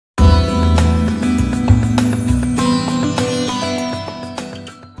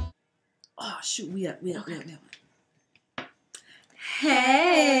Shoot, we up.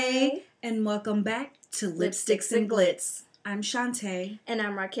 Hey! And welcome back to Lipsticks and Glitz. I'm Shantae. And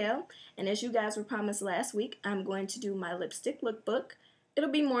I'm Raquel. And as you guys were promised last week, I'm going to do my lipstick lookbook.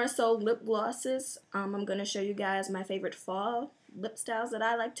 It'll be more so lip glosses. I'm going to show you guys my favorite fall lip styles that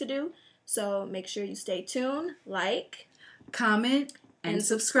I like to do. So make sure you stay tuned, like, comment, and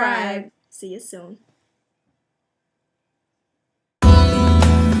subscribe. See you soon.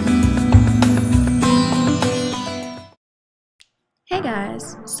 Hey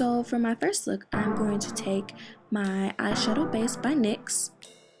guys, so for my first look, I'm going to take my eyeshadow base by NYX.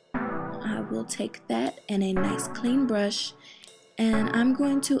 I will take that and a nice clean brush, and I'm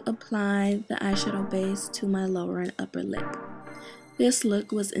going to apply the eyeshadow base to my lower and upper lip. This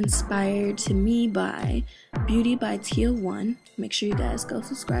look was inspired to me by Beauty by Teal 1. Make sure you guys go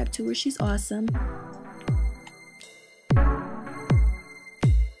subscribe to her, she's awesome.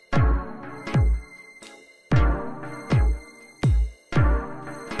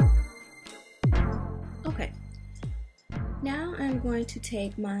 Okay, now I'm going to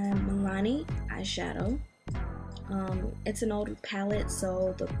take my Milani eyeshadow. It's an older palette,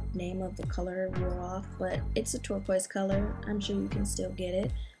 so the name of the color wore off, but it's a turquoise color. I'm sure you can still get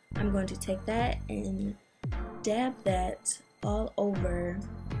it. I'm going to take that and dab that all over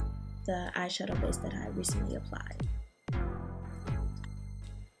the eyeshadow base that I recently applied.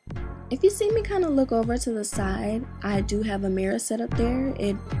 If you see me kind of look over to the side, I do have a mirror set up there.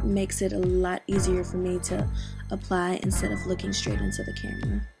 It makes it a lot easier for me to apply instead of looking straight into the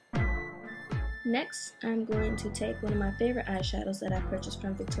camera. Next, I'm going to take one of my favorite eyeshadows that I purchased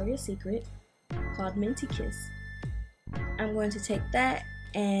from Victoria's Secret called Minty Kiss. I'm going to take that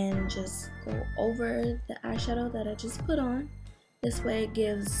and just go over the eyeshadow that I just put on. This way it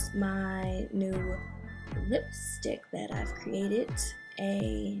gives my new lipstick that I've created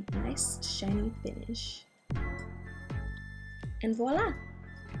a nice shiny finish. And voila!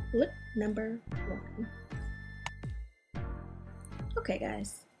 Look number 1. Okay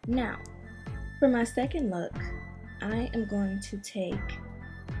guys, now for my second look, I am going to take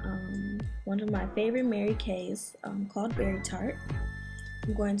one of my favorite Mary Kay's called Berride Tart.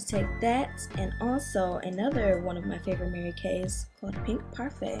 I'm going to take that and also another one of my favorite Mary Kay's called Pink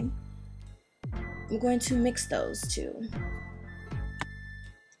Parfait. I'm going to mix those two.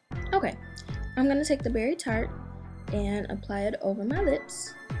 Okay, I'm going to take the Berride Tart and apply it over my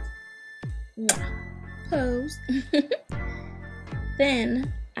lips. Pose.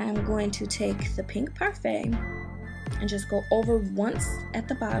 Then I'm going to take the Pink Parfait and just go over once at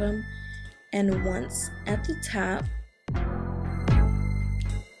the bottom and once at the top.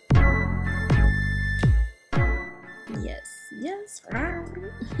 Yes, right.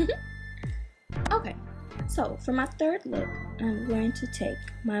 Okay, so for my third look, I'm going to take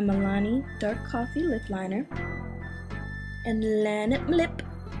my Milani Dark Coffee Lip Liner and line up my lip.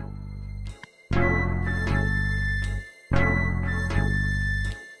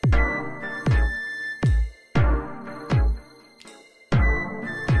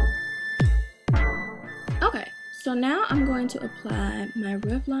 So now I'm going to apply my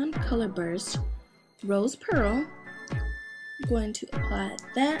Revlon Color Burst Rose Pearl. I'm going to apply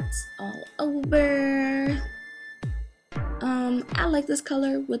that all over. I like this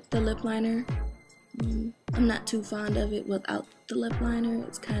color with the lip liner. I'm not too fond of it without the lip liner.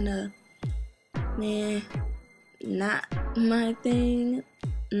 It's kind of, not my thing.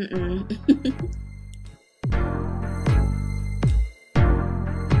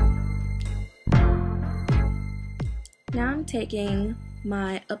 Now I'm taking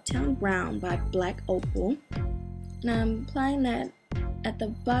my Uptown Brown by Black Opal, and I'm applying that at the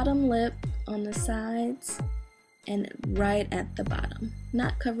bottom lip, on the sides, and right at the bottom,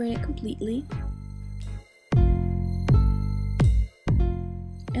 not covering it completely.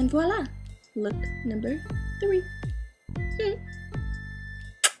 And voila! Look number 3.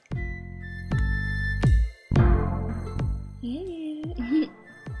 Yeah.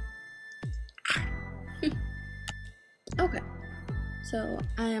 Okay, so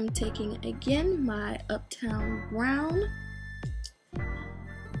I am taking again my Uptown Brown.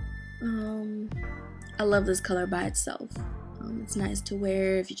 I love this color by itself. It's nice to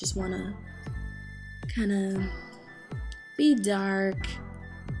wear if you just want to kind of be dark,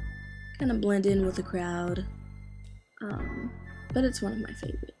 kind of blend in with the crowd, but it's one of my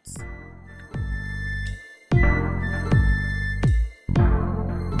favorites.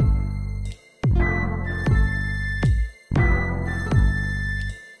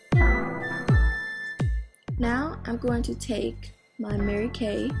 Now I'm going to take my Mary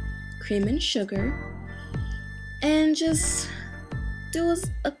Kay Cream and Sugar and just do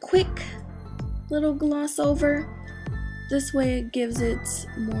a quick little gloss over. This way it gives it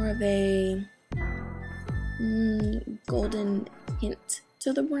more of a golden hint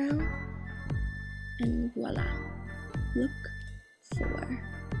to the brown. And voila. Look 4.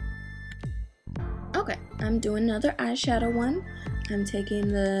 Okay, I'm doing another eyeshadow one. I'm taking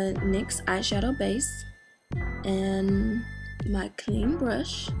the NYX Eyeshadow Base and my clean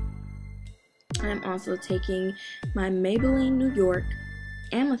brush. I'm also taking my Maybelline New York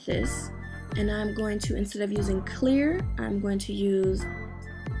Amethyst, and I'm going to, instead of using clear, I'm going to use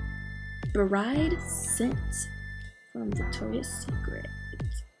Berride Scent from Victoria's Secret.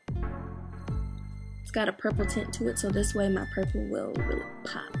 It's got a purple tint to it, so this way my purple will really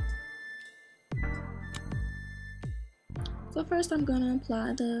pop. So first I'm going to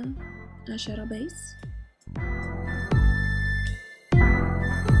apply the eyeshadow base.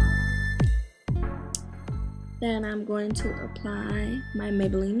 Then I'm going to apply my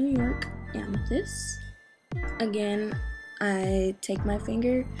Maybelline New York Amethyst. Again, I take my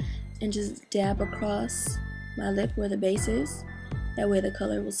finger and just dab across my lip where the base is. That way the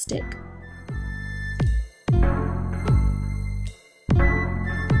color will stick.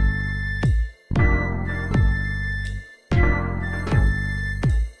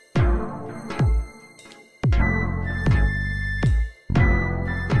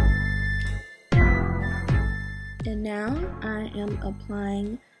 And now I am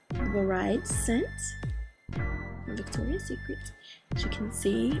applying the Berride scent from Victoria's Secret. As you can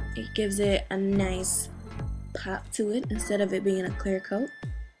see, it gives it a nice pop to it instead of it being a clear coat.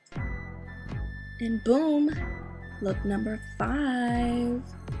 And boom, look number 5.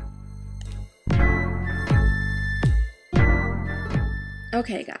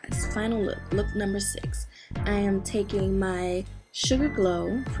 Okay guys, final look number 6. I am taking my Sugar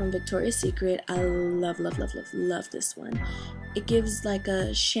Glow from Victoria's Secret. I love this one. It gives like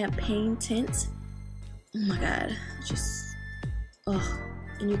a champagne tint. Oh my god, just, oh,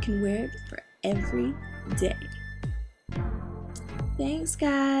 and you can wear it for every day. Thanks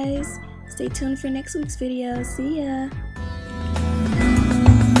guys. Stay tuned for next week's video. See ya.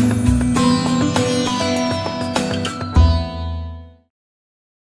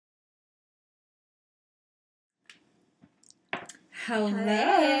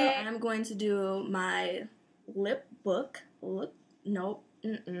 Hello. I'm going to do my lip book. Nope.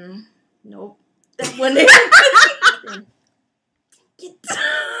 Nope. That one.